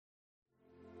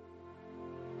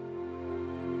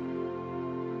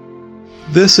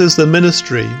This is the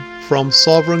ministry from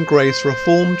Sovereign Grace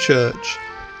Reformed Church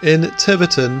in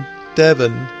Tiverton,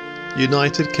 Devon,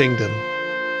 United Kingdom.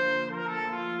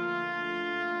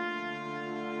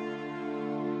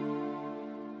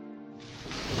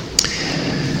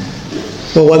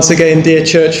 Well, once again, dear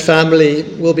church family,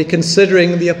 we'll be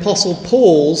considering the Apostle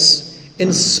Paul's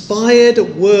inspired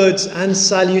words and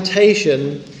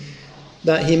salutation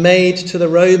that he made to the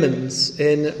Romans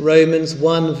in Romans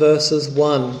 1 verses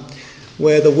 1,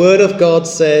 where the word of God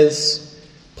says,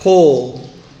 "Paul,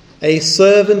 a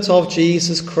servant of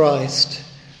Jesus Christ,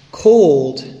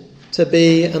 called to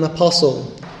be an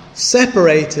apostle,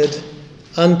 separated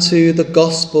unto the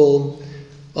gospel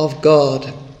of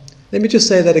God." Let me just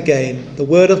say that again. The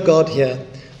word of God here.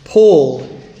 Paul,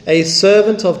 a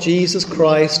servant of Jesus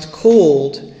Christ,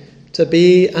 called to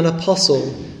be an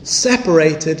apostle,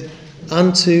 separated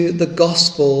unto the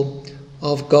gospel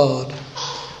of God.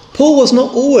 Paul was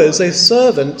not always a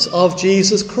servant of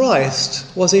Jesus Christ,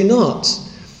 was he not?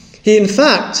 In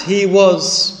fact, he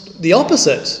was the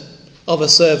opposite of a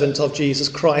servant of Jesus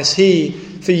Christ. He,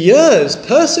 for years,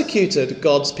 persecuted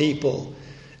God's people,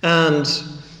 and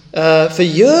for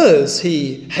years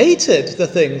he hated the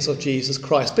things of Jesus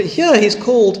Christ. But here he's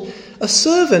called a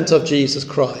servant of Jesus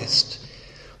Christ.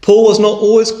 Paul was not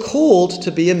always called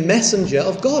to be a messenger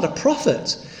of God, a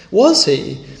prophet, was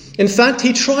he? In fact,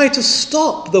 he tried to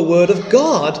stop the word of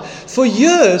God for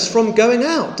years from going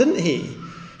out, didn't he?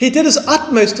 He did his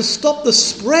utmost to stop the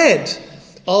spread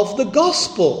of the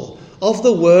gospel, of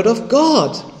the word of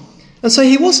God. And so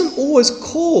he wasn't always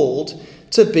called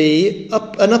to be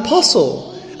an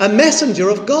apostle, a messenger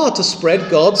of God, to spread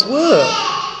God's word.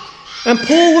 And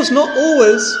Paul was not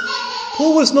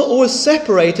always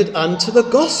separated unto the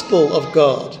gospel of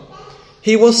God.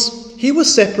 He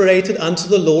was separated unto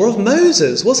the law of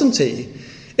Moses, wasn't he?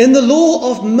 In the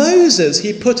law of Moses,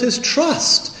 he put his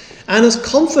trust and his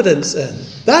confidence in.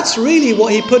 That's really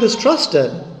what he put his trust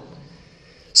in.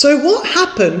 So what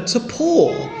happened to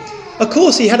Paul? Of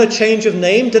course, he had a change of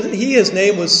name, didn't he? His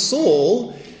name was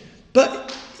Saul,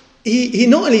 but he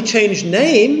not only changed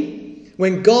name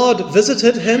when God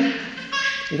visited him,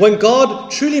 when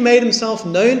God truly made himself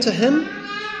known to him.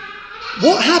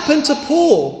 What happened to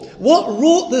Paul? What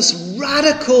wrought this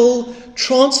radical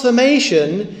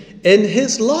transformation in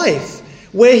his life,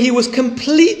 where he was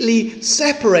completely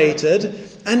separated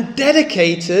and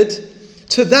dedicated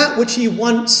to that which he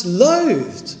once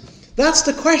loathed? That's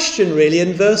the question really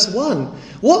in verse 1.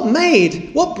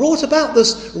 What brought about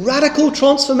this radical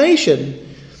transformation?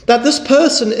 That this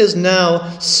person is now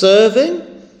serving,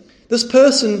 this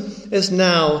person is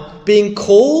now being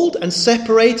called and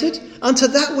separated unto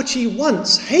that which he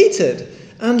once hated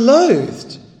and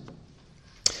loathed.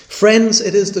 Friends,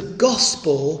 it is the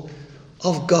gospel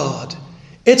of God.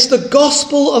 It's the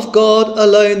gospel of God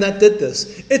alone that did this.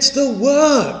 It's the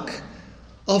work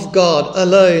of God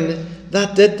alone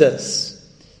that did this.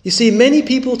 You see, many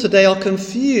people today are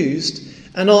confused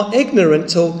and are ignorant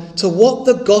to what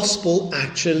the gospel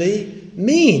actually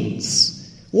means.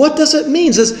 What does it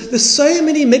mean? There's so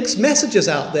many mixed messages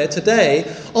out there today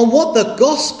on what the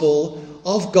gospel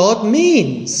of God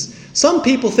means. Some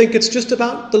people think it's just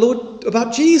about the Lord,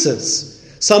 about Jesus.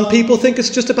 Some people think it's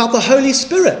just about the Holy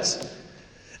Spirit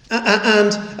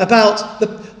and about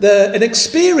an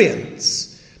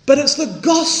experience. But it's the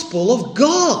gospel of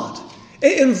God.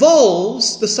 It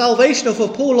involves the salvation of a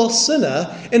poor lost sinner,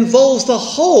 involves the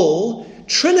whole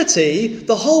Trinity,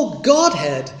 the whole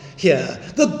Godhead here,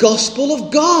 the gospel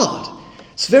of God.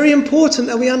 It's very important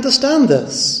that we understand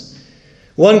this.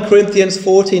 1 Corinthians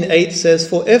 14:8 says,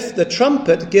 "For if the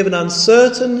trumpet give an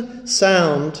uncertain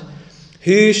sound,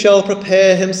 who shall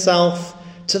prepare himself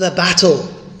to the battle?"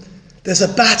 There's a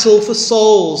battle for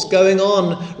souls going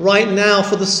on right now,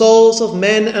 for the souls of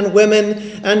men and women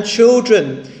and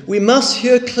children. We must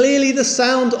hear clearly the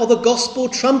sound of the gospel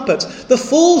trumpet, the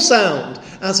full sound,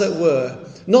 as it were,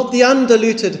 not the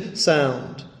undiluted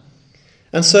sound.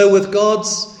 And so with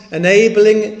God's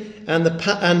enabling and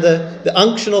the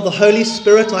unction of the Holy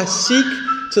Spirit, I seek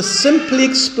to simply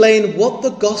explain what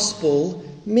the gospel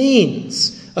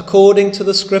means according to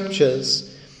the scriptures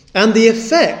and the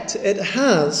effect it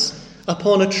has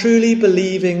upon a truly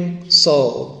believing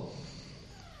soul.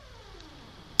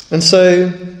 And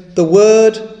so the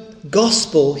word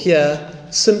gospel here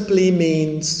simply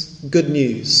means good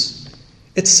news.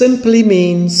 It simply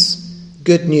means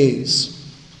good news.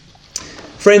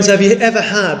 Friends, have you ever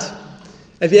had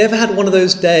one of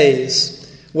those days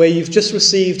where you've just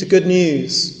received good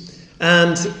news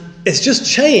and it's just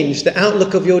changed the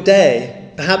outlook of your day?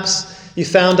 Perhaps you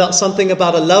found out something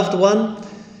about a loved one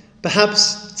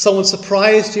Perhaps someone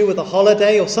surprised you with a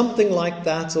holiday or something like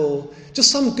that, or just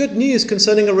some good news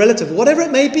concerning a relative, whatever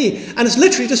it may be. And it's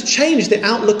literally just changed the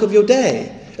outlook of your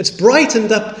day. It's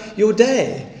brightened up your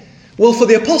day. Well, for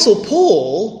the Apostle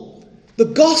Paul, the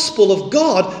gospel of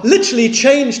God literally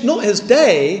changed not his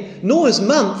day, nor his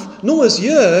month, nor his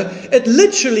year. It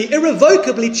literally,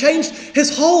 irrevocably changed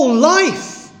his whole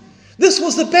life. This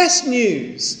was the best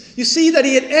news, you see, that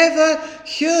he had ever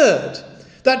heard.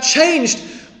 That changed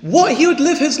what he would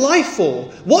live his life for,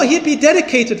 what he'd be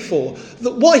dedicated for,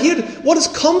 what his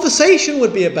conversation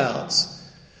would be about,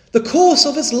 the course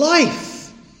of his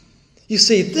life. You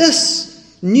see,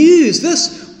 this news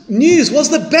was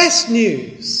the best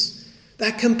news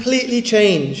that completely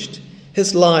changed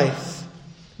his life.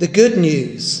 The good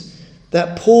news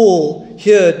that Paul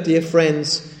heard, dear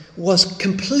friends, was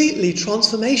completely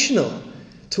transformational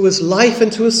to his life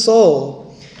and to his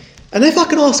soul. And if I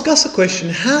can ask us a question,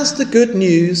 has the good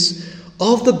news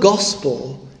of the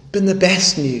gospel been the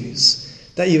best news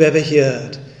that you've ever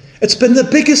heard? It's been the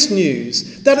biggest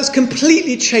news that has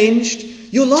completely changed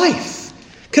your life.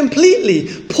 Completely.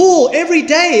 Paul every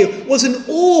day was in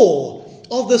awe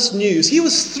of this news. He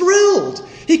was thrilled.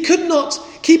 He could not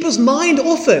keep his mind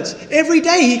off it. Every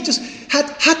day he just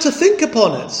had to think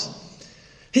upon it.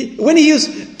 When he was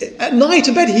at night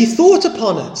in bed, he thought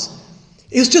upon it.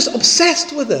 He was just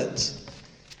obsessed with it.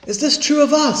 Is this true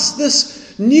of us?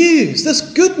 This news, this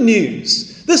good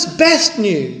news, this best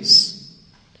news.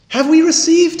 Have we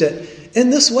received it in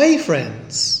this way,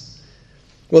 friends?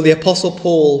 Well, the Apostle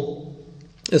Paul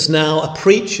is now a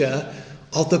preacher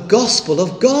of the gospel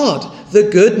of God, the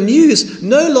good news,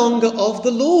 no longer of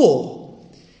the law.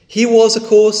 He was, of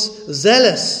course,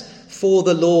 zealous for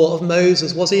the law of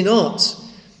Moses, was he not?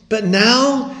 But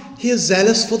now he is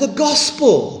zealous for the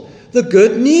gospel, the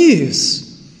good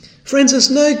news. Friends, there's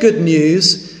no good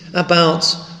news about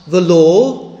the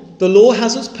law. The law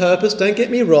has its purpose, don't get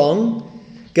me wrong.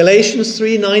 Galatians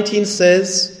 3:19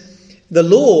 says, the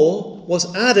law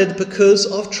was added because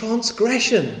of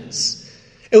transgressions.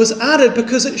 It was added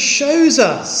because it shows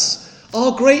us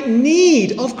our great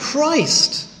need of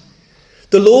Christ.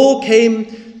 The law of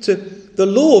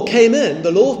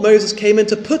Moses came in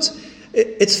to put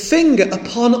its finger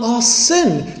upon our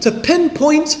sin, to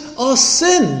pinpoint our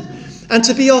sin, and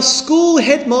to be our school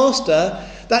headmaster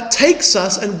that takes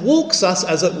us and walks us,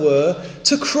 as it were,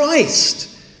 to Christ.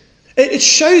 It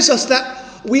shows us that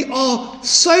we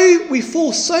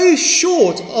fall so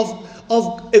short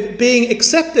of being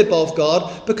accepted of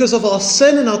God because of our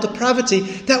sin and our depravity,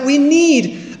 that we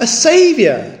need a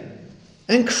Saviour.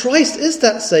 And Christ is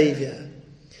that Saviour.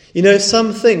 You know,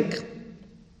 some think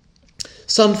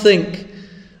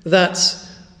that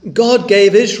God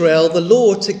gave Israel the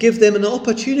law to give them an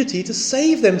opportunity to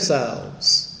save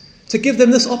themselves. To give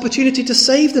them this opportunity to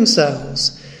save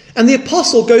themselves. And the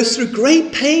apostle goes through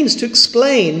great pains to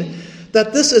explain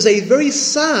that this is a very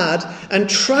sad and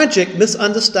tragic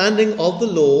misunderstanding of the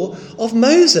law of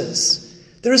Moses.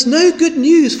 There is no good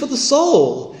news for the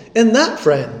soul in that,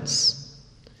 friends.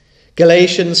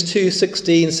 Galatians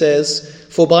 2:16 says,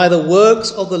 for by the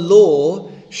works of the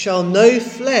law shall no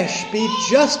flesh be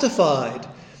justified.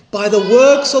 By the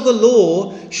works of the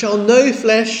law shall no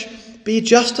flesh be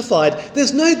justified.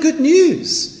 There's no good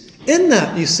news in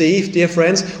that, you see, dear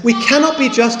friends. We cannot be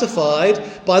justified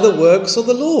by the works of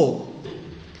the law.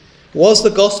 Was the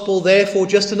gospel therefore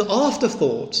just an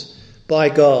afterthought by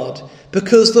God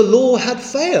because the law had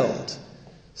failed?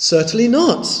 Certainly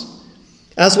not.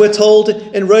 As we're told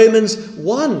in Romans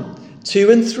 1,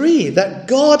 2 and 3, that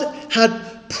God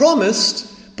had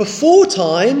promised before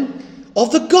time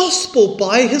of the gospel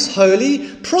by his holy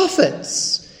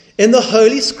prophets in the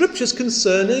holy scriptures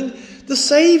concerning the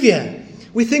Saviour.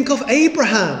 We think of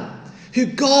Abraham, who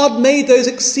God made those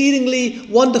exceedingly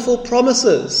wonderful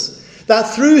promises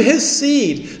that through his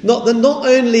seed, not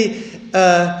only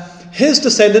his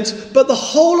descendants, but the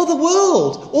whole of the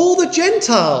world, all the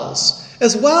Gentiles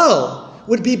as well,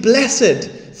 would be blessed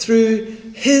through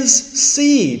his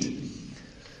seed,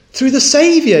 through the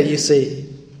Saviour, you see.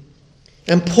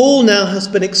 And Paul now has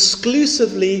been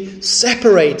exclusively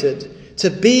separated to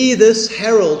be this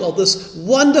herald of this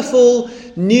wonderful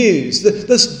news,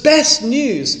 this best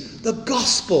news, the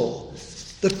gospel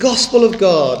of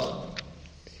God.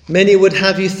 Many would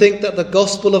have you think that the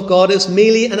gospel of God is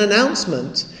merely an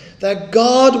announcement that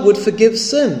God would forgive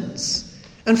sins.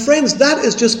 And friends, that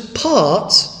is just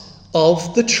part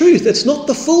of the truth. It's not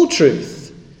the full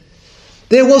truth.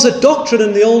 There was a doctrine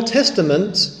in the Old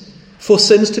Testament for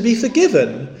sins to be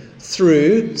forgiven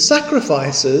through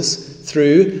sacrifices,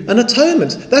 through an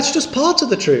atonement. That's just part of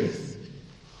the truth.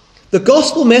 The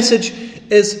gospel message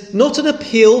is not an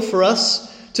appeal for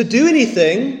us to do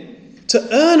anything to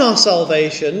earn our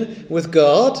salvation with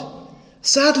God.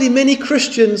 Sadly, many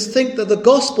Christians think that the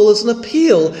gospel is an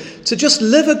appeal to just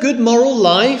live a good moral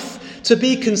life, to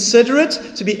be considerate,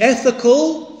 to be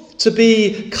ethical, to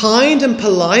be kind and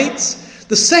polite.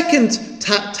 The second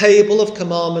table of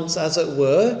commandments, as it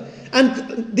were.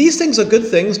 And these things are good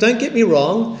things, don't get me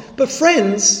wrong. But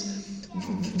friends,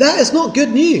 that is not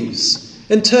good news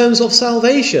in terms of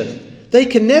salvation. They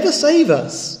can never save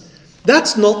us.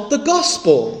 That's not the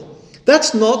gospel.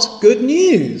 That's not good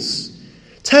news.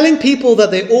 Telling people that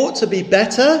they ought to be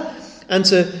better and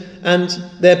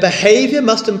their behavior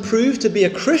must improve to be a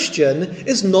Christian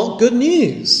is not good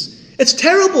news. It's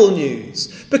terrible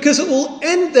news, because it will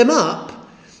end them up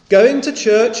going to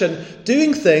church and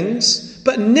doing things,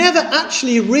 but never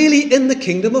actually really in the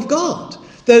kingdom of God.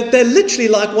 They're literally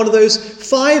like one of those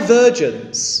 5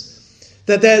 virgins.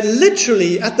 That they're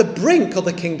literally at the brink of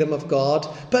the kingdom of God,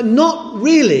 but not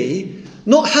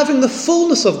having the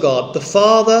fullness of God, the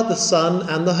Father, the Son,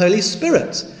 and the Holy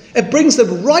Spirit. It brings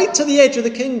them right to the edge of the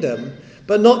kingdom,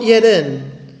 but not yet in.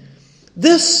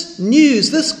 This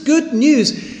news, this good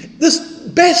news, this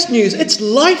best news, it's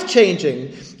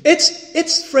life-changing.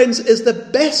 It's, friends, is the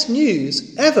best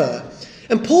news ever.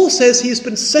 And Paul says he's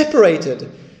been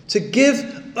separated to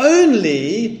give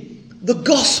only the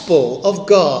gospel of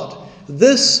God,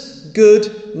 this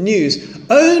good news.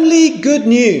 Only good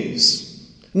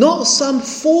news, not some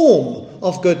form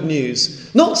of good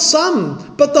news. Not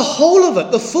some, but the whole of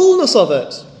it, the fullness of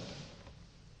it.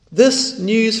 This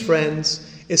news, friends,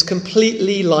 is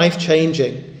completely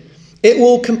life-changing. It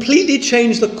will completely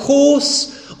change the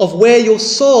course of where your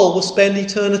soul will spend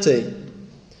eternity.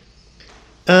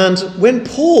 And when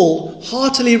Paul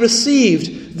heartily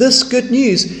received this good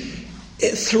news,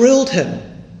 it thrilled him.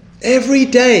 Every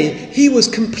day he was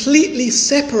completely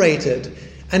separated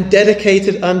and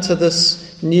dedicated unto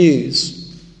this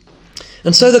news.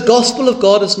 And so the gospel of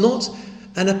God is not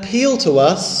an appeal to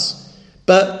us,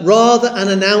 but rather an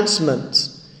announcement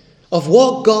of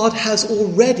what God has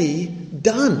already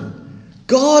done.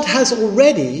 God has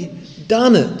already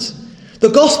done it. The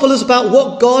gospel is about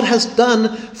what God has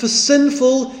done for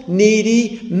sinful,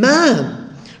 needy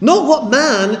man, not what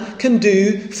man can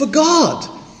do for God.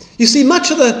 You see,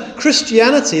 much of the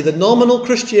Christianity, the nominal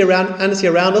Christianity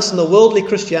around us and the worldly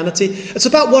Christianity, it's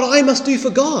about what I must do for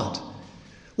God.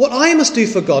 What I must do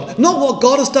for God, not what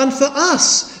God has done for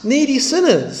us, needy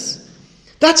sinners.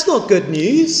 That's not good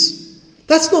news.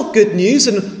 That's not good news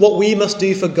in what we must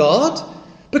do for God.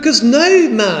 Because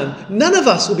none of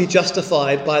us will be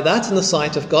justified by that in the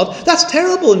sight of God. That's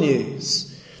terrible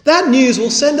news. That news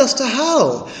will send us to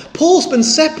hell. Paul's been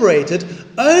separated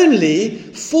only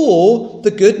for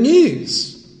the good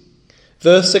news.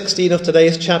 Verse 16 of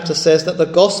today's chapter says that the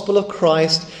gospel of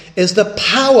Christ is the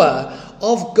power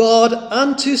of God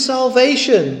unto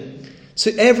salvation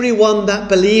to everyone that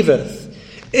believeth.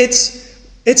 It's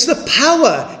the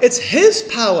power. It's his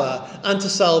power unto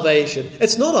salvation.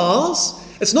 It's not ours.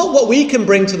 It's not what we can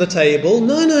bring to the table.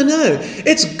 No.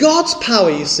 It's God's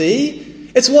power, you see.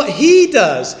 It's what he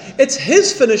does. It's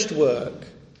his finished work.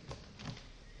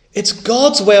 It's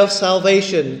God's way of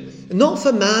salvation, not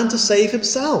for man to save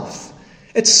himself.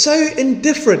 It's so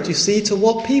indifferent, you see, to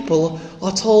what people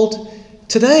are told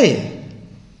today.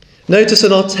 Notice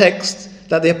in our text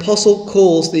that the apostle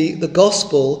calls the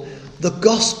gospel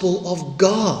of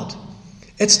God.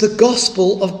 It's the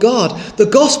gospel of God. The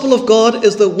gospel of God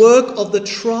is the work of the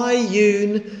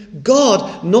triune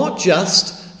God, not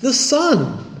just the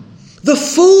Son. The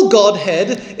full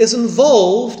Godhead is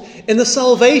involved in the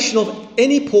salvation of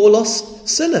any poor lost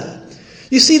sinner.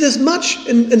 You see, there's much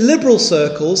in liberal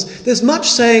circles, there's much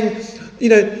saying,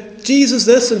 Jesus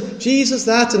this and Jesus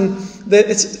that, and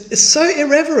it's so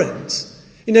irreverent.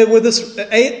 With this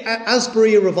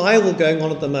Asbury revival going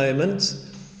on at the moment,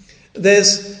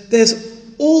 there's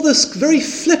all this very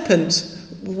flippant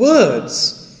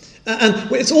words,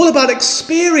 and it's all about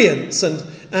experience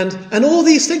and all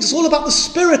these things. It's all about the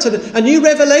Spirit and a new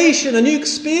revelation, a new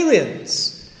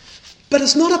experience. But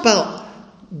it's not about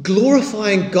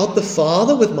glorifying God the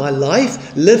Father with my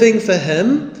life, living for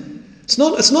Him. It's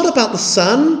not about the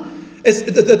Son. It's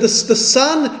the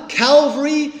Son,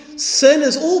 Calvary, sin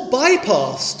is all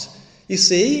bypassed. You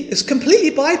see, it's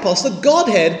completely bypassed. The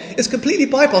Godhead is completely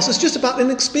bypassed. It's just about an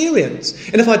experience.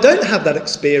 And if I don't have that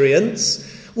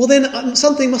experience, well then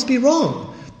something must be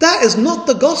wrong. That is not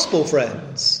the gospel,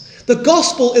 friends. The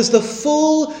gospel is the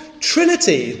full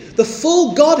Trinity. The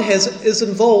full Godhead is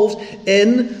involved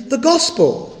in the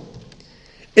gospel.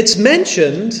 It's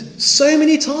mentioned so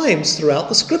many times throughout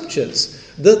the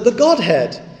scriptures, the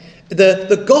Godhead.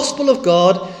 The gospel of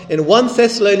God in 1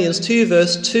 Thessalonians 2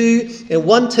 verse 2, in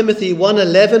 1 Timothy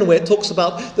 1:11, where it talks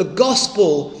about the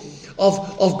gospel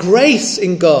of grace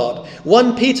in God.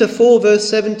 1 Peter 4 verse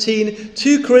 17,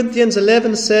 2 Corinthians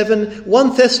 11:7,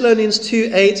 1 Thessalonians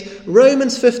 2:8,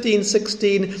 Romans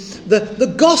 15:16,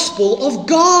 the gospel of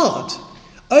God.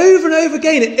 Over and over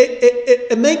again,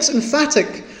 it makes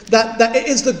emphatic that it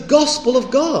is the gospel of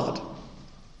God.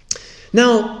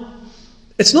 Now,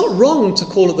 it's not wrong to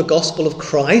call it the gospel of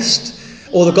Christ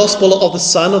or the gospel of the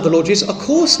Son of the Lord Jesus. Of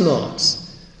course not.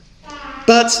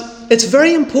 But it's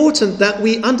very important that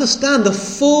we understand the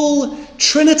full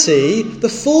Trinity, the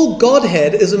full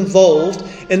Godhead is involved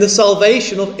in the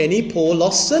salvation of any poor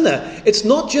lost sinner. It's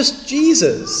not just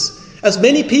Jesus. As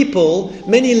many people,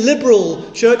 many liberal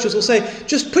churches will say,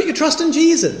 just put your trust in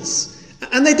Jesus.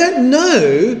 And they don't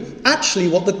know actually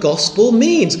what the gospel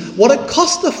means, what it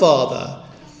cost the Father,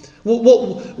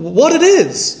 what it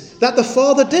is that the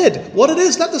Father did, what it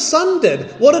is that the Son did,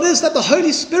 what it is that the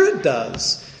Holy Spirit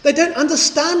does. They don't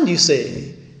understand, you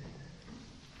see.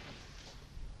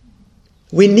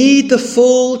 We need the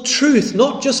full truth,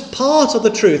 not just part of the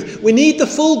truth. We need the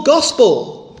full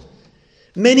gospel.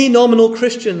 Many nominal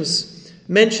Christians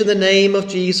mention the name of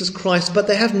Jesus Christ, but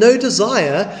they have no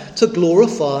desire to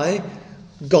glorify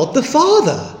God the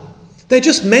Father. They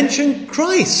just mention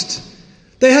Christ.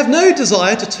 They have no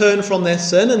desire to turn from their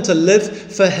sin and to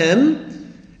live for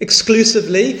Him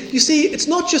exclusively. You see, it's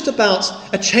not just about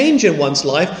a change in one's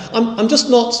life.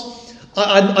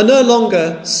 I no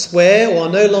longer swear, or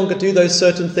I no longer do those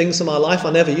certain things in my life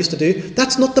I never used to do.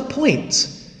 That's not the point.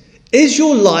 Is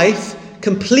your life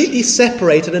completely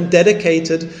separated and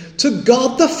dedicated to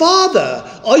God the Father?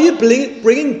 Are you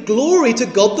bringing glory to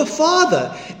God the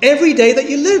Father every day that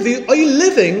you live? Are you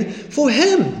living for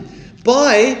Him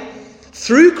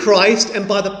through Christ and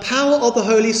by the power of the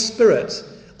Holy Spirit?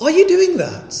 Are you doing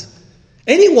that?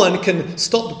 Anyone can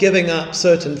stop giving up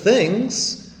certain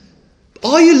things.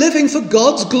 Are you living for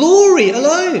God's glory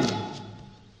alone?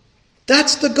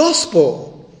 That's the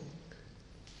gospel.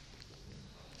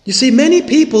 You see, many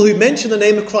people who mention the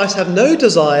name of Christ have no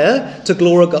desire to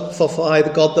glorify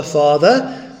God the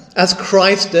Father, as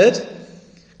Christ did.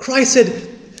 Christ said,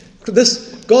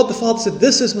 God the Father said,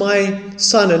 "This is my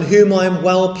Son in whom I am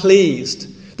well pleased."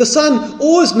 The Son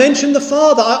always mentioned the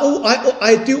Father.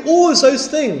 I do always those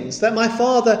things that my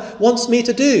Father wants me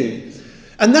to do.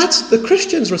 And that's the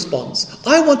Christian's response.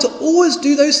 I want to always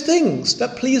do those things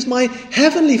that please my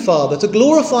Heavenly Father, to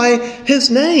glorify His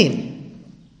name.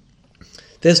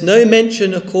 There's no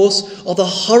mention, of course, of the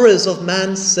horrors of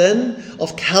man's sin,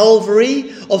 of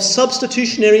Calvary, of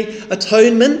substitutionary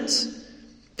atonement.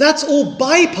 That's all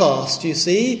bypassed, you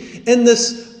see, in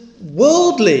this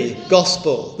worldly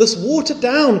gospel, this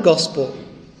watered-down gospel.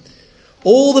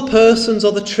 All the persons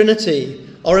of the Trinity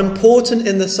are important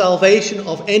in the salvation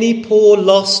of any poor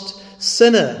lost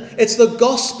sinner. It's the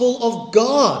gospel of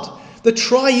God, the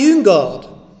triune God.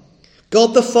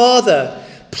 God the Father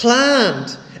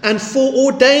planned and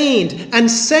foreordained and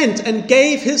sent and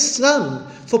gave His Son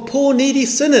for poor needy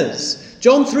sinners.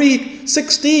 John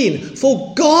 3:16,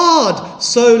 for God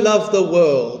so loved the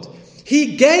world, He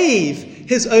gave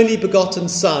His only begotten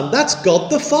Son. That's God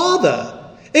the Father.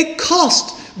 It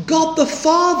cost God the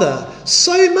Father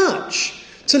so much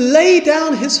to lay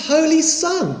down His holy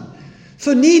Son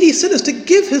for needy sinners, to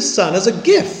give His Son as a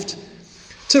gift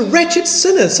to wretched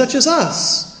sinners such as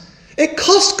us. It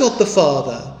cost God the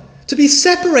Father to be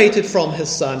separated from His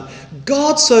Son.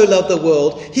 God so loved the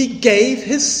world, He gave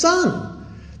His Son.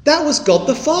 That was God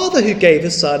the Father who gave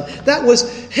His Son. That was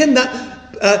Him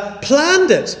that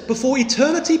planned it before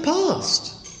eternity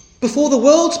passed, before the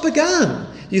worlds began,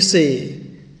 you see.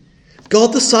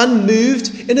 God the Son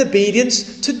moved in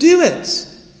obedience to do it.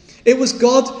 It was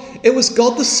God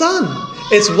the Son.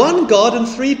 It's one God in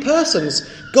three persons.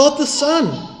 God the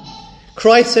Son.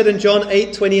 Christ said in John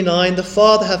 8:29, the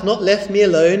Father hath not left me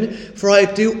alone, for I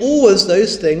do always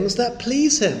those things that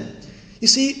please Him. You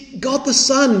see, God the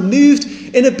Son moved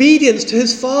in obedience to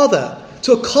His Father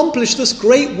to accomplish this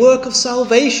great work of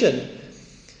salvation.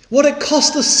 What it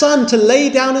cost the Son to lay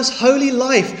down His holy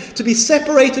life, to be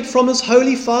separated from His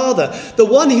holy Father, the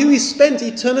one who He spent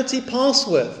eternity past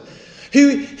with,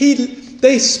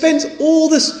 they spent all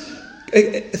this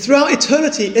throughout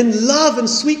eternity in love and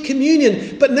sweet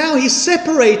communion, but now He's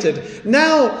separated.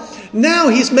 Now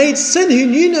He's made sin who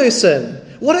knew no sin.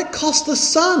 What it cost the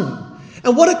Son,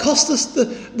 and what it cost us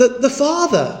the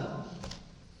Father.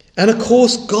 And of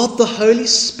course, God the Holy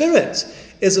Spirit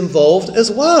is involved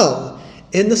as well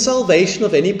in the salvation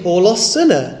of any poor lost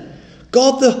sinner.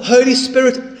 God the Holy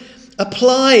Spirit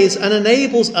applies and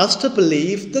enables us to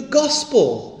believe the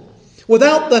gospel.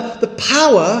 Without the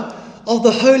power of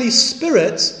the Holy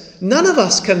Spirit, none of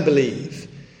us can believe.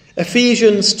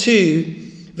 Ephesians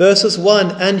 2, verses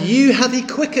 1, and you hath he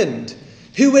quickened,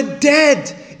 who were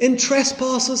dead in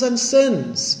trespasses and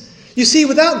sins. You see,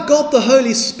 without God the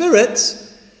Holy Spirit,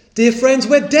 dear friends,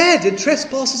 we're dead in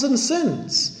trespasses and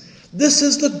sins. This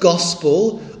is the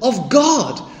gospel of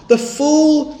God. The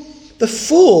full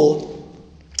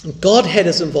Godhead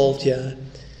is involved here.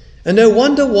 And no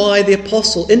wonder why the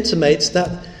apostle intimates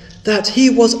that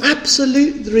he was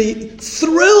absolutely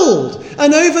thrilled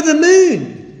and over the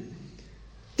moon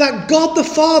that God the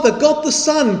Father, God the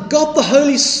Son, God the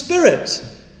Holy Spirit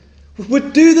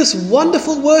would do this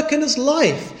wonderful work in his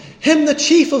life, him the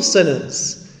chief of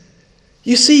sinners.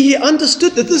 You see, he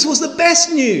understood that this was the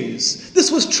best news.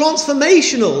 This was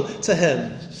transformational to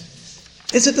him.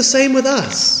 Is it the same with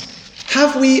us?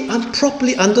 Have we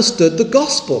properly understood the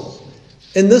gospel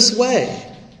in this way?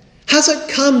 Has it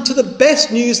come to the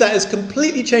best news that has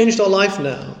completely changed our life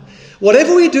now?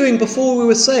 Whatever we were doing before we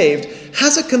were saved,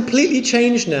 has it completely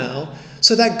changed now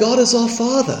so that God is our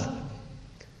Father?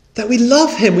 That we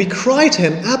love him, we cry to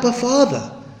him, Abba,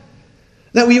 Father.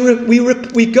 That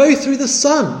we go through the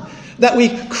Son. That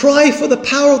we cry for the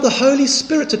power of the Holy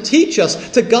Spirit to teach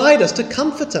us, to guide us, to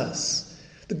comfort us.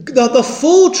 The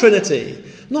full Trinity,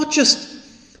 not just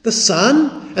the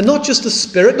Son and not just the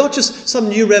Spirit, not just some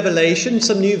new revelation,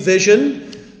 some new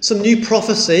vision, some new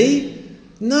prophecy.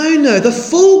 No, the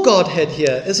full Godhead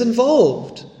here is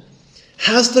involved.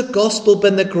 Has the gospel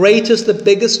been the greatest, the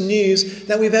biggest news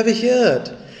that we've ever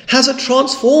heard? Has it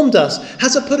transformed us?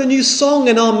 Has it put a new song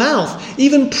in our mouth,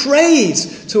 even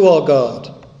praise to our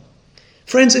God?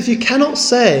 Friends, if you cannot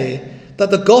say that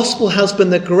the gospel has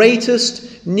been the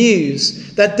greatest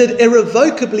news that did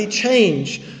irrevocably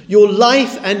change your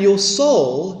life and your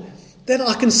soul, then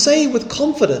I can say with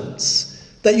confidence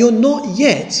that you're not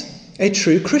yet a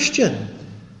true Christian.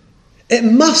 It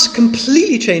must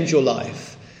completely change your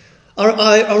life.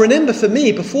 I remember for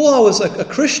me, before I was a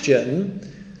Christian,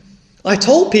 I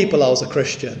told people I was a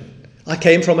Christian. I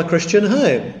came from a Christian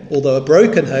home. Although a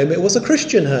broken home, it was a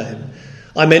Christian home.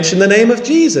 I mentioned the name of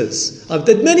Jesus. I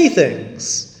did many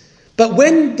things. But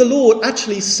when the Lord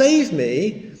actually saved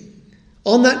me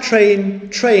on that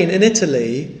train in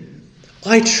Italy,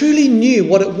 I truly knew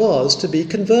what it was to be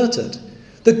converted.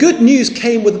 The good news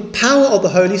came with the power of the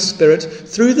Holy Spirit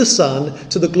through the Son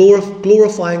to the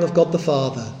glorifying of God the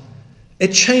Father.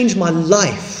 It changed my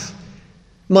life.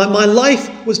 My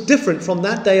life was different from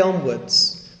that day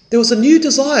onwards. There was a new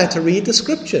desire to read the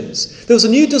Scriptures. There was a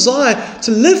new desire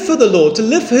to live for the Lord, to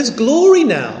live for his glory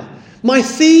now. My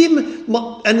theme,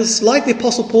 and it's like the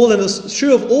Apostle Paul, and it's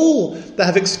true of all that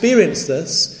have experienced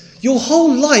this, your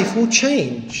whole life will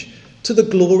change to the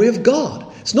glory of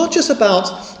God. It's not just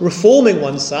about reforming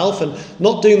oneself and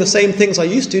not doing the same things I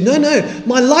used to. No.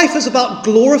 My life is about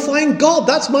glorifying God.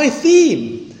 That's my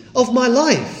theme of my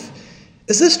life.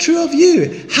 Is this true of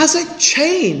you? Has it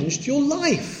changed your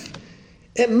life?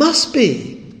 It must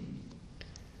be.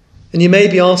 And you may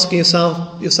be asking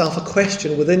yourself a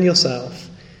question within yourself.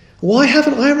 Why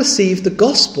haven't I received the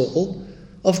gospel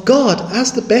of God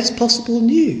as the best possible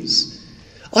news?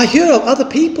 I hear of other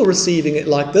people receiving it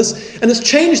like this, and it's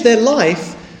changed their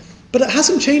life, but it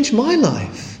hasn't changed my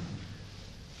life.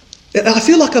 I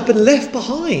feel like I've been left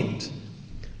behind.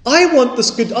 I want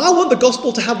the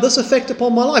gospel to have this effect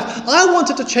upon my life. I want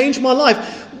it to change my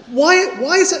life. Why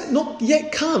has it not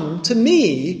yet come to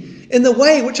me in the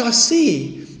way which I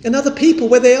see in other people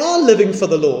where they are living for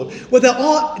the Lord, where they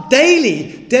are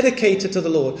daily dedicated to the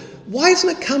Lord? Why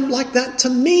hasn't it come like that to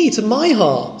me, to my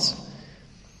heart?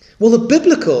 Well, the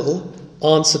biblical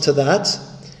answer to that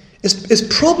is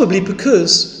probably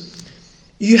because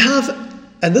you have,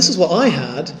 and this is what I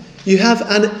had, you have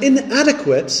an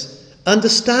inadequate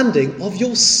understanding of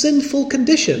your sinful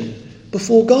condition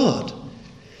before God.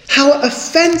 How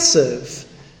offensive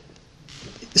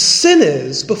sin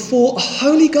is before a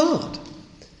holy God.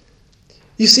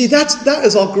 You see, that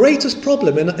is our greatest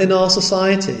problem in our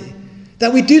society.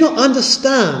 That we do not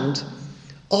understand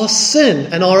our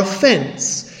sin and our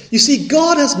offense. You see,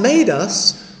 God has made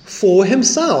us for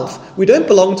himself. We don't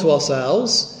belong to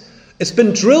ourselves. It's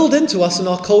been drilled into us in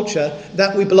our culture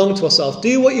that we belong to ourselves.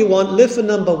 Do what you want, live for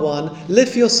number one, live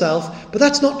for yourself. But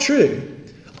that's not true.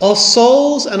 Our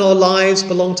souls and our lives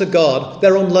belong to God.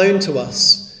 They're on loan to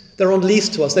us. They're on lease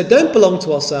to us. They don't belong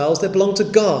to ourselves. They belong to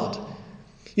God.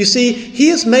 You see, he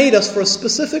has made us for a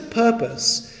specific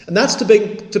purpose, and that's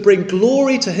to bring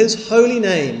glory to his holy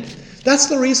name. That's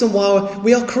the reason why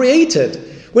we are created.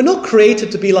 We're not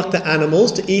created to be like the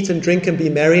animals, to eat and drink and be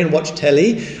merry and watch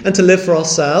telly and to live for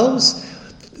ourselves.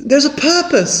 There's a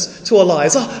purpose to our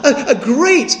lives, a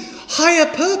great higher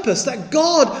purpose that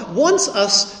God wants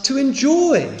us to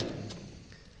enjoy.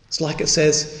 It's like it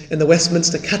says in the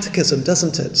Westminster Catechism,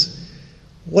 doesn't it?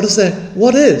 What is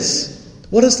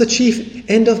the chief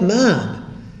end of man?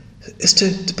 It's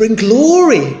to bring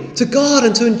glory to God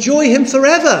and to enjoy him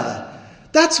forever.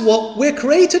 That's what we're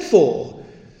created for,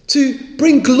 to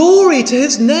bring glory to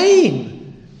his name.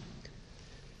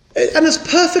 And it's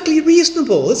perfectly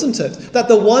reasonable, isn't it, that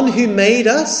the one who made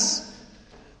us,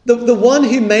 the one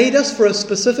who made us for a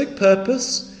specific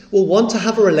purpose, will want to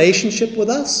have a relationship with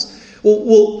us,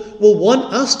 will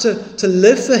want us to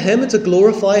live for him and to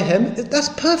glorify him. That's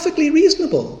perfectly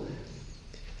reasonable.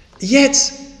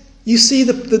 Yet, you see,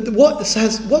 what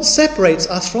separates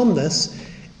us from this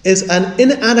is an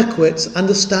inadequate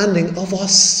understanding of our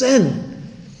sin,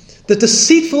 the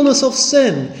deceitfulness of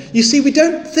sin. You see, we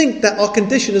don't think that our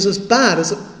condition is as bad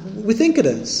as we think it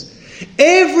is.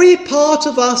 Every part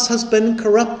of us has been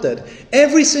corrupted.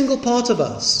 Every single part of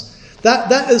us.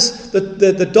 That is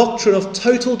the doctrine of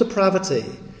total depravity.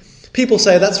 People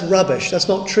say that's rubbish. That's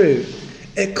not true.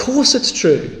 Of course it's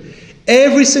true.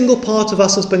 Every single part of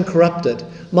us has been corrupted.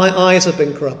 My eyes have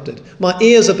been corrupted. My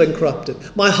ears have been corrupted.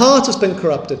 My heart has been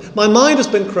corrupted. My mind has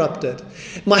been corrupted.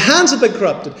 My hands have been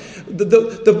corrupted.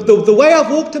 The way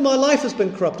I've walked in my life has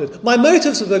been corrupted. My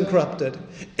motives have been corrupted.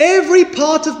 Every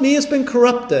part of me has been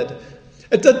corrupted.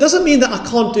 It doesn't mean that I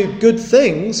can't do good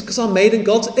things because I'm made in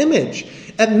God's image.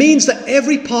 It means that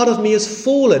every part of me is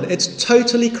fallen. It's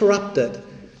totally corrupted.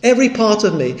 Every part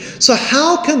of me. So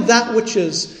how can that which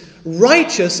is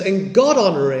righteous and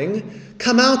God-honouring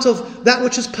come out of that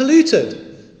which is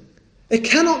polluted? It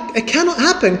cannot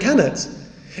happen, can it?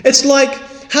 It's like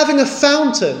having a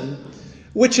fountain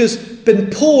which has been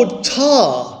poured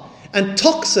tar and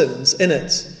toxins in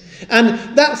it.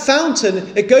 And that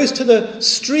fountain, it goes to the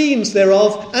streams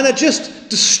thereof and it just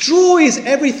destroys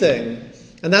everything.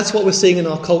 And that's what we're seeing in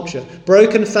our culture.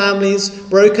 Broken families,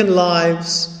 broken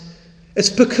lives. It's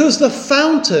because the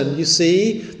fountain, you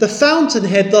see, the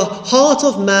fountainhead, the heart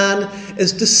of man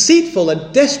is deceitful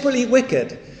and desperately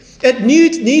wicked. It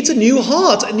needs a new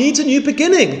heart. It needs a new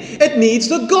beginning. It needs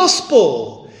the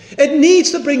gospel. It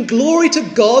needs to bring glory to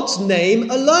God's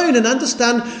name alone and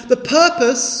understand the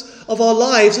purpose of our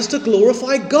lives is to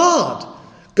glorify God.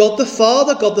 God the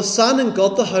Father, God the Son, and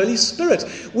God the Holy Spirit.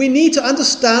 We need to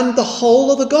understand the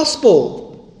whole of the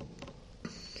gospel.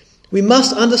 We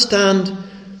must understand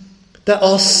that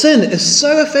our sin is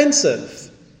so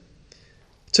offensive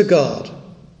to God.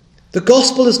 The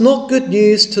gospel is not good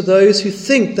news to those who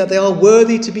think that they are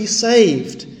worthy to be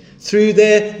saved through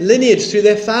their lineage, through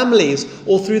their families,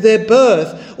 or through their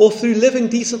birth, or through living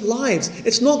decent lives.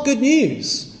 It's not good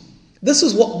news. This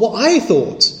is what I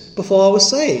thought before I was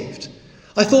saved.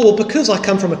 I thought, well, because I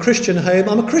come from a Christian home,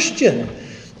 I'm a Christian.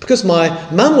 Because my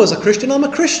mum was a Christian, I'm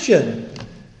a Christian.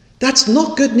 That's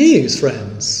not good news,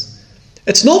 friends.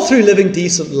 It's not through living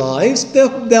decent lives. There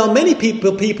are many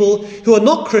people who are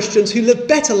not Christians who live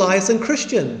better lives than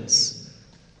Christians.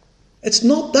 It's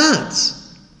not that.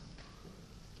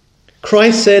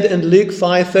 Christ said in Luke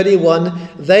 5:31,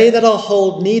 "They that are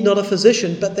whole need not a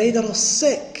physician, but they that are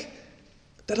sick."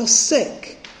 That are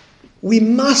sick. We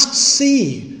must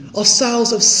see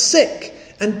ourselves as sick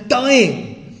and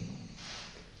dying.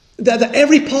 That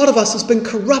every part of us has been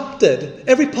corrupted.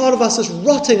 Every part of us is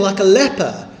rotting like a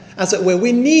leper, as it were.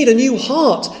 We need a new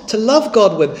heart to love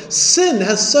God with. Sin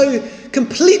has so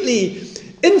completely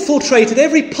infiltrated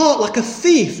every part like a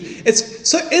thief. It's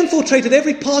so infiltrated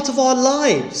every part of our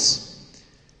lives.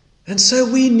 And so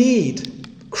we need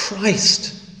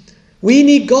Christ. We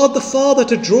need God the Father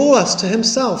to draw us to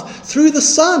himself through the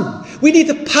Son. We need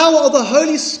the power of the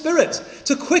Holy Spirit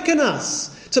to quicken us,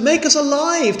 to make us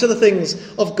alive to the things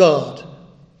of God.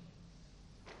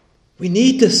 We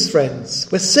need this, friends.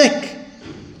 We're sick.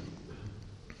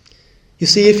 You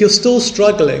see, if you're still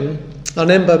struggling, I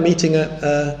remember meeting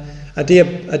a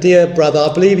dear brother.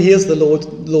 I believe he is the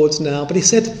Lord's now, but he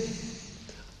said,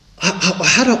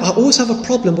 I always have a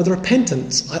problem with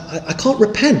repentance. I can't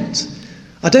repent.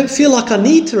 I don't feel like I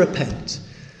need to repent.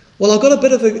 Well, I've got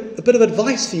a bit of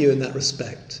advice for you in that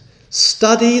respect.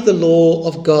 Study the law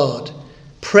of God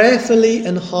prayerfully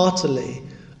and heartily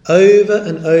over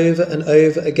and over and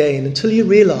over again until you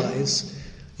realize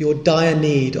your dire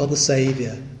need of the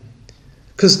Saviour.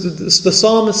 Because the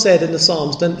psalmist said in the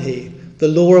Psalms, didn't he? The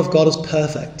law of God is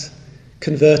perfect,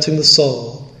 converting the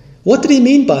soul. What did he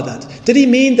mean by that? Did he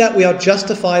mean that we are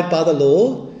justified by the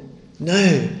law?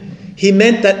 No. He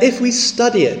meant that if we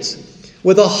study it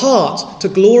with a heart to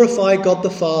glorify God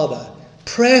the Father,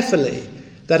 prayerfully,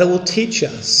 that it will teach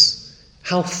us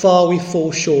how far we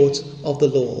fall short of the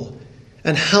law,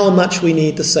 and how much we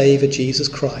need the Saviour Jesus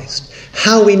Christ,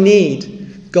 how we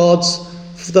need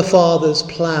the Father's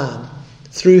plan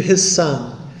through his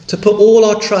Son to put all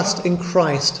our trust in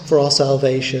Christ for our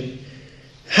salvation.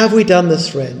 Have we done this,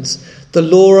 friends? The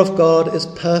law of God is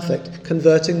perfect,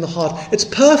 converting the heart. It's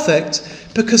perfect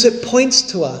because it points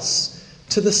to us,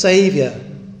 to the Saviour.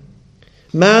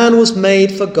 Man was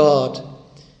made for God.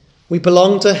 We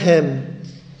belong to him,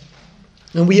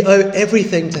 and we owe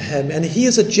everything to him. And he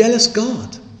is a jealous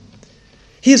God.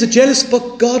 He is a jealous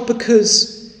God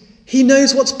because he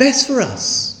knows what's best for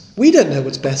us. We don't know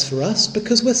what's best for us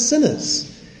because we're sinners.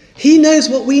 He knows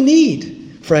what we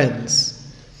need, friends.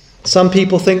 Some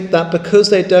people think that because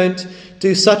they don't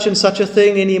do such and such a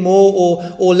thing anymore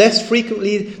or less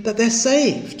frequently, that they're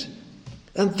saved.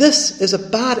 And this is a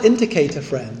bad indicator,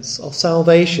 friends, of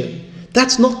salvation.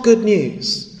 That's not good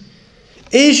news.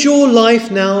 Is your life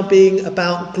now being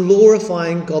about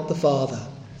glorifying God the Father?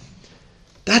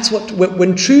 That's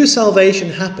when true salvation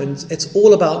happens, it's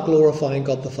all about glorifying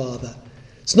God the Father.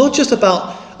 It's not just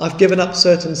about, I've given up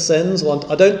certain sins, or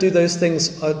I don't do those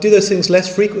things, I do those things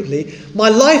less frequently. My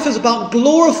life is about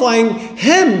glorifying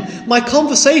him. My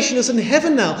conversation is in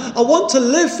heaven now. I want to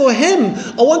live for him.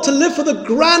 I want to live for the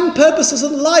grand purposes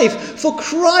of life, for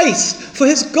Christ, for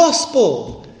his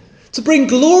gospel, to bring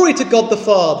glory to God the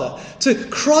Father, to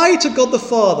cry to God the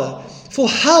Father for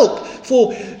help,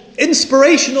 for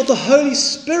inspiration of the Holy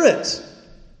Spirit.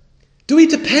 Do we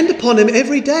depend upon him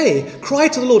every day? Cry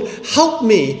to the Lord, help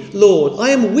me, Lord.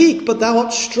 I am weak, but thou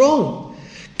art strong.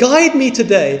 Guide me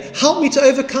today. Help me to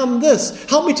overcome this.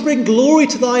 Help me to bring glory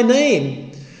to thy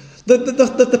name.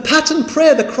 The pattern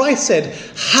prayer that Christ said,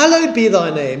 hallowed be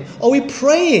thy name. Are we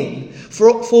praying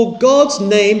for God's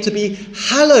name to be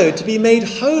hallowed, to be made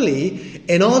holy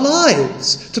in our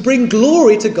lives, to bring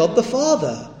glory to God the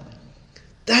Father?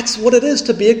 That's what it is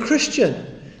to be a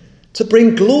Christian, to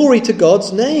bring glory to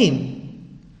God's name.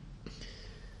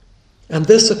 And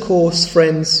this, of course,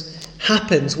 friends,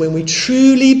 happens when we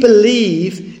truly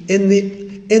believe in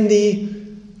the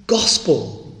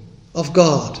gospel of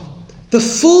God. The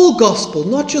full gospel,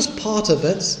 not just part of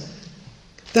it.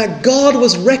 That God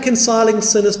was reconciling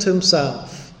sinners to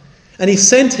himself. And he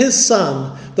sent his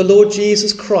Son, the Lord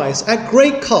Jesus Christ, at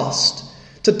great cost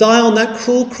to die on that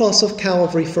cruel cross of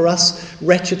Calvary for us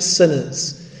wretched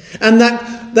sinners. And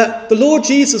that the Lord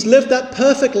Jesus lived that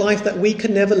perfect life that we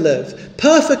can never live,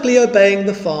 perfectly obeying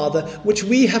the Father, which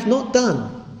we have not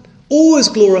done, always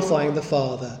glorifying the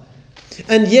Father.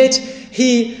 And yet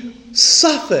he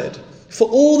suffered for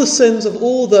all the sins of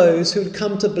all those who had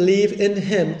come to believe in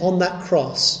him on that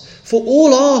cross, for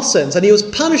all our sins, and he was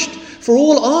punished for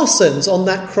all our sins on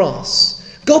that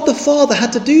cross. God the Father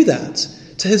had to do that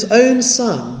to his own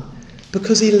Son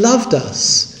because he loved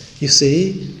us, you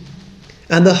see.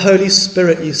 And the Holy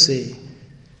Spirit, you see,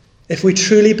 if we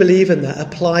truly believe in that,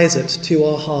 applies it to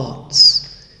our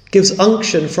hearts, gives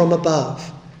unction from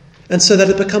above, and so that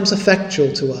it becomes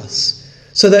effectual to us,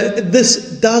 so that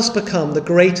this does become the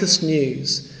greatest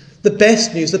news, the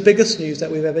best news, the biggest news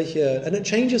that we've ever heard, and it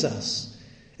changes us.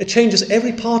 It changes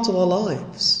every part of our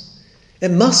lives.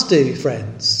 It must do,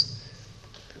 friends.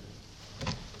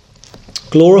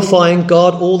 Glorifying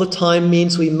God all the time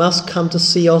means we must come to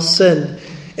see our sin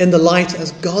in the light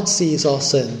as God sees our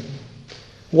sin.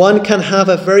 One can have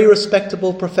a very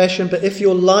respectable profession, but if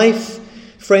your life,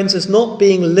 friends, is not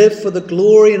being lived for the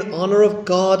glory and honour of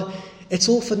God, it's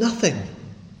all for nothing.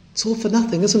 It's all for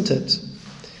nothing, isn't it?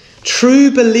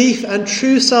 True belief and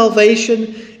true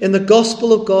salvation in the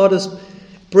gospel of God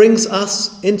brings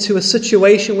us into a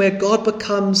situation where God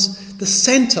becomes the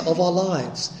centre of our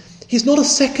lives. He's not a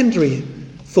secondary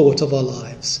thought of our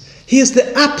lives. He is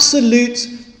the absolute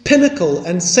pinnacle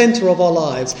and centre of our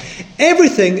lives.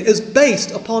 Everything is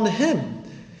based upon him.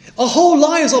 Our whole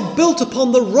lives are built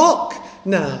upon the rock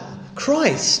now,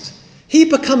 Christ. He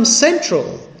becomes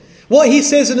central. What he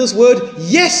says in his word,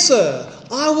 yes sir,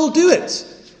 I will do it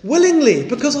willingly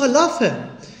because I love him.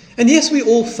 And yes, we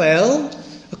all fail.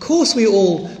 Of course we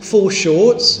all fall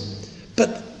short.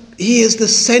 But he is the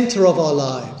centre of our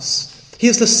lives. He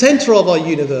is the centre of our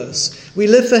universe. We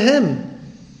live for him.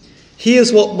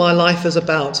 Here's what my life is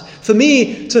about. For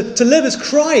me, to live is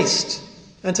Christ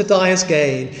and to die is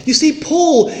gain. You see,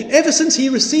 Paul, ever since he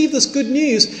received this good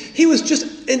news, he was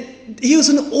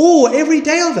in awe every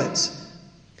day of it.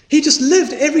 He just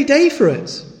lived every day for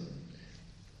it.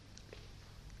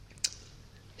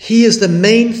 He is the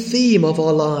main theme of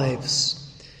our lives.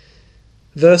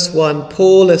 Verse 1,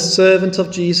 Paul, a servant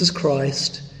of Jesus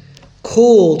Christ,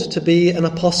 called to be an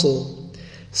apostle,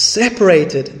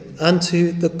 separated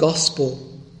unto the gospel.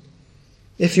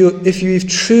 if you've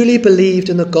truly believed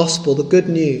in the gospel, the good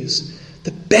news,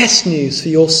 the best news for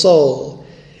your soul,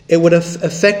 it would have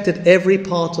affected every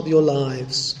part of your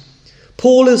lives.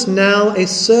 Paul is now a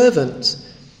servant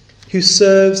who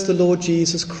serves the Lord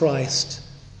Jesus Christ.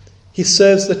 He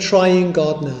serves the triune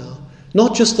God now.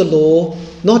 Not just the law,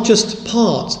 not just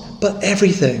part, but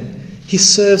everything. He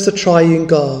serves the triune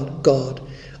God.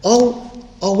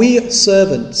 Are we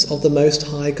servants of the Most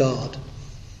High God?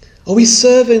 Are we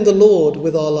serving the Lord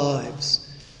with our lives?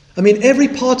 I mean, every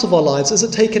part of our lives, is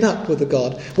it taken up with the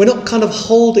God? We're not kind of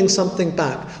holding something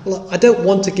back. Well, I don't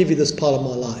want to give you this part of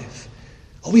my life.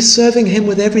 Are we serving him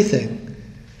with everything?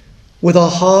 With our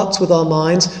hearts, with our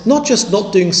minds, not just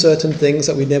not doing certain things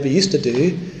that we never used to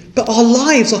do, but our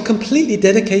lives are completely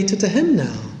dedicated to him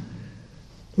now.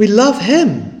 We love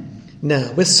him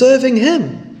now. We're serving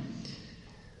him.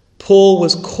 Paul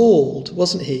was called,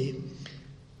 wasn't he?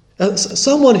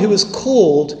 Someone who is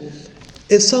called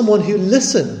is someone who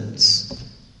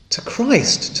listens to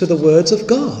Christ, to the words of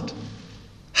God.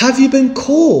 Have you been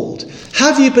called?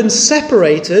 Have you been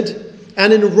separated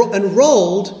and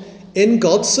enrolled in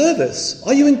God's service?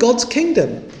 Are you in God's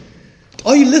kingdom?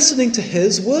 Are you listening to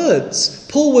his words?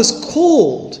 Paul was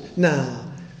called now.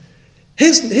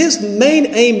 His main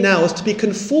aim now is to be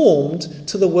conformed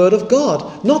to the word of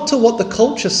God, not to what the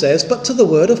culture says, but to the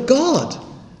word of God.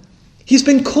 He's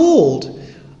been called.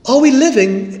 Are we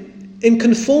living in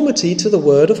conformity to the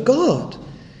word of God?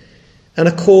 And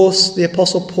of course, the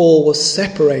Apostle Paul was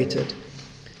separated.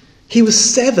 He was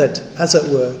severed, as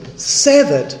it were,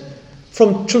 severed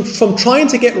from trying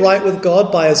to get right with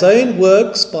God by his own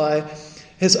works, by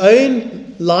his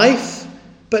own life.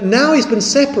 But now he's been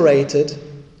separated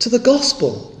to the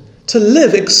gospel, to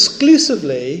live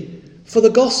exclusively for the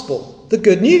gospel, the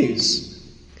good news.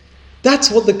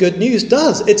 That's what the good news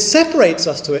does. It separates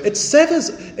us to it. It severs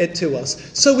it to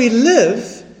us. So we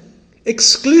live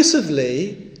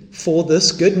exclusively for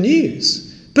this good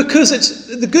news.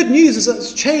 Because the good news is that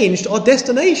it's changed our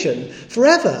destination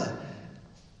forever.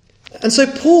 And so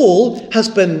Paul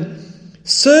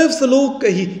serves the Lord.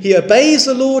 He obeys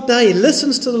the Lord now. He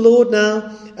listens to the Lord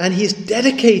now. And he's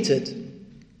dedicated.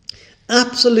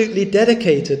 Absolutely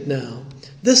dedicated now.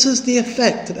 This is the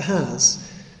effect it has.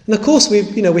 And of course,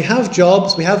 we have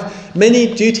jobs, we have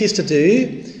many duties to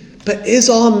do, but is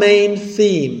our main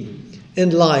theme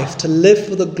in life to live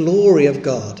for the glory of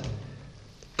God?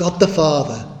 God the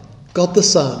Father, God the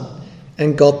Son,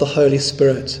 and God the Holy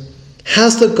Spirit.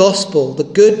 Has the gospel, the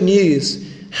good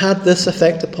news, had this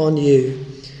effect upon you?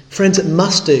 Friends, it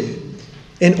must do.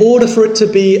 In order for it to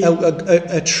be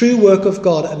a true work of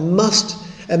God, it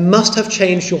must have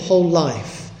changed your whole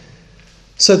life.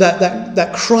 So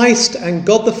that Christ and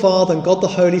God the Father and God the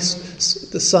Holy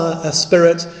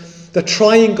Spirit, the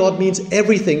triune God, means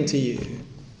everything to you.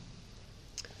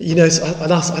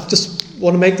 I just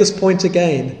want to make this point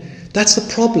again. That's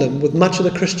the problem with much of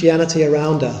the Christianity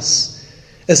around us,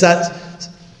 is that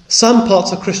some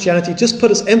parts of Christianity just put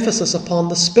its emphasis upon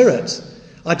the Spirit.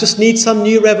 I just need some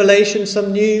new revelation,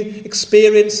 some new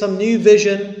experience, some new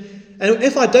vision. And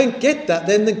if I don't get that,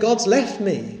 then God's left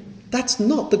me. That's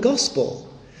not the gospel.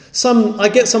 I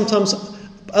get sometimes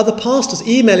other pastors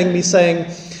emailing me saying,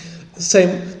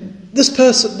 this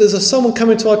person, there's someone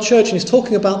coming to our church and he's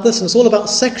talking about this, and it's all about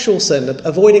sexual sin,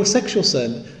 avoiding sexual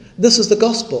sin. This is the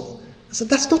gospel. I said,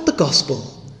 that's not the gospel.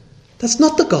 That's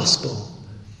not the gospel.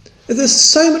 There's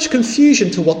so much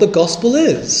confusion to what the gospel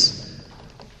is.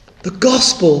 The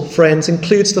gospel, friends,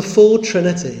 includes the full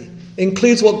Trinity,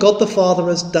 includes what God the Father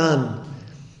has done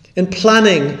in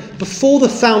planning before the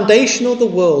foundation of the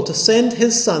world to send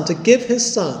his Son, to give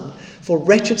his Son for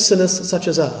wretched sinners such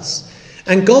as us.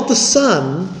 And God the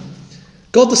Son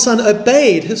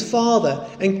obeyed his Father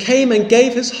and came and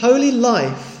gave his holy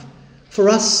life for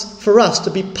us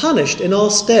to be punished in our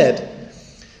stead.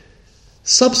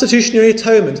 Substitutionary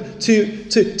atonement,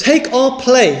 to take our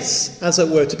place, as it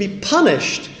were, to be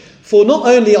punished for not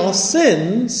only our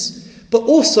sins, but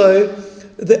also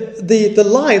the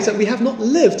lives that we have not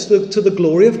lived to the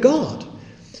glory of God.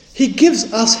 He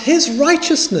gives us his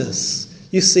righteousness,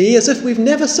 you see, as if we've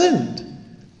never sinned.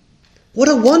 What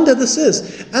a wonder this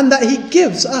is. And that he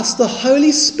gives us the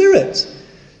Holy Spirit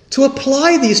to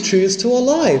apply these truths to our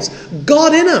lives.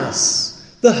 God in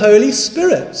us, the Holy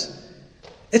Spirit.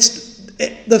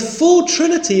 The full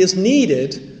Trinity is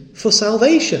needed for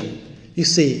salvation, you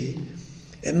see.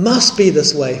 It must be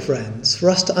this way, friends,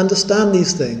 for us to understand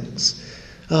these things.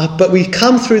 But we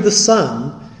come through the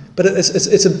Son, but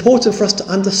it's important for us to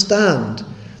understand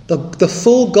the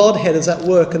full Godhead is at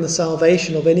work in the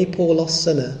salvation of any poor lost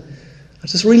sinner. I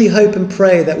just really hope and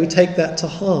pray that we take that to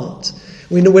heart.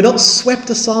 We're not swept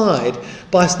aside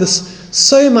by this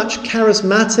so much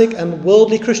charismatic and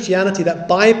worldly Christianity that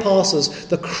bypasses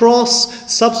the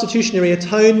cross, substitutionary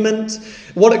atonement,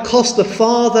 what it cost the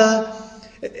Father.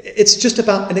 It's just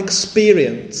about an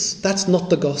experience. That's not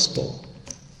the gospel.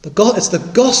 It's the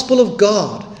gospel of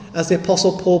God, as the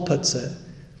Apostle Paul puts it.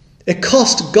 It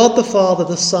cost God the Father,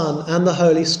 the Son, and the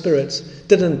Holy Spirit,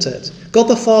 didn't it? God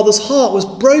the Father's heart was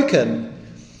broken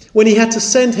when he had to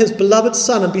send his beloved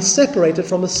Son and be separated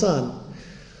from his Son.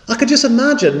 I could just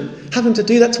imagine having to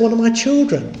do that to one of my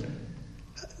children.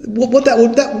 What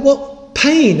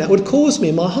pain that would cause me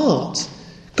in my heart.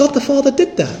 God the Father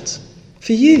did that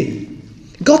for you.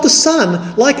 God the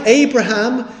Son, like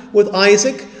Abraham with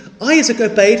Isaac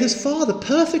obeyed his father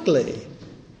perfectly,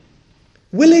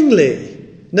 willingly,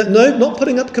 no, not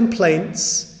putting up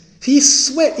complaints. He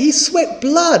sweat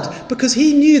blood because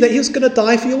he knew that he was going to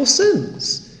die for your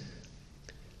sins.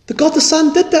 The God the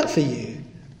Son did that for you.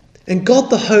 And God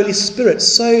the Holy Spirit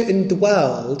so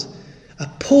indwelled a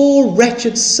poor,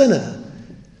 wretched sinner,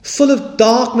 full of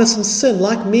darkness and sin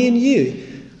like me and you.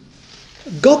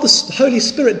 God the Holy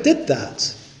Spirit did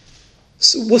that.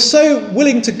 Was so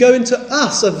willing to go into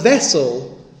us, a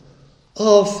vessel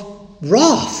of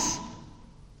wrath,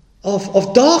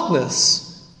 of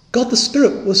darkness. God the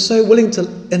Spirit was so willing to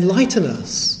enlighten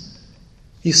us.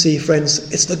 You see,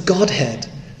 friends, it's the Godhead,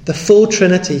 the full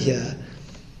Trinity here.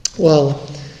 Well,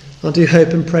 I do hope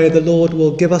and pray the Lord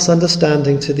will give us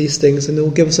understanding to these things, and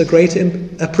will give us a greater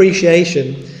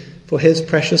appreciation for his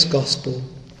precious gospel.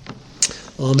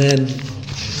 Amen.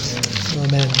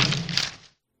 Amen.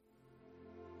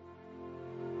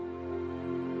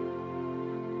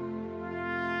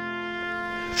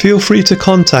 Feel free to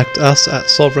contact us at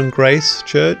Sovereign Grace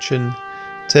Church in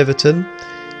Tiverton.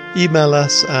 Email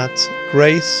us at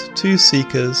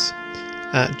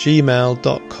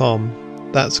grace2seekers@gmail.com.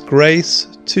 That's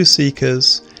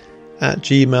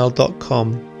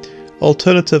grace2seekers@gmail.com.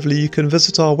 Alternatively, you can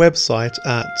visit our website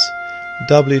at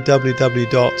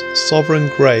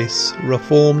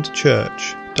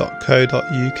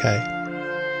www.sovereigngracereformedchurch.co.uk.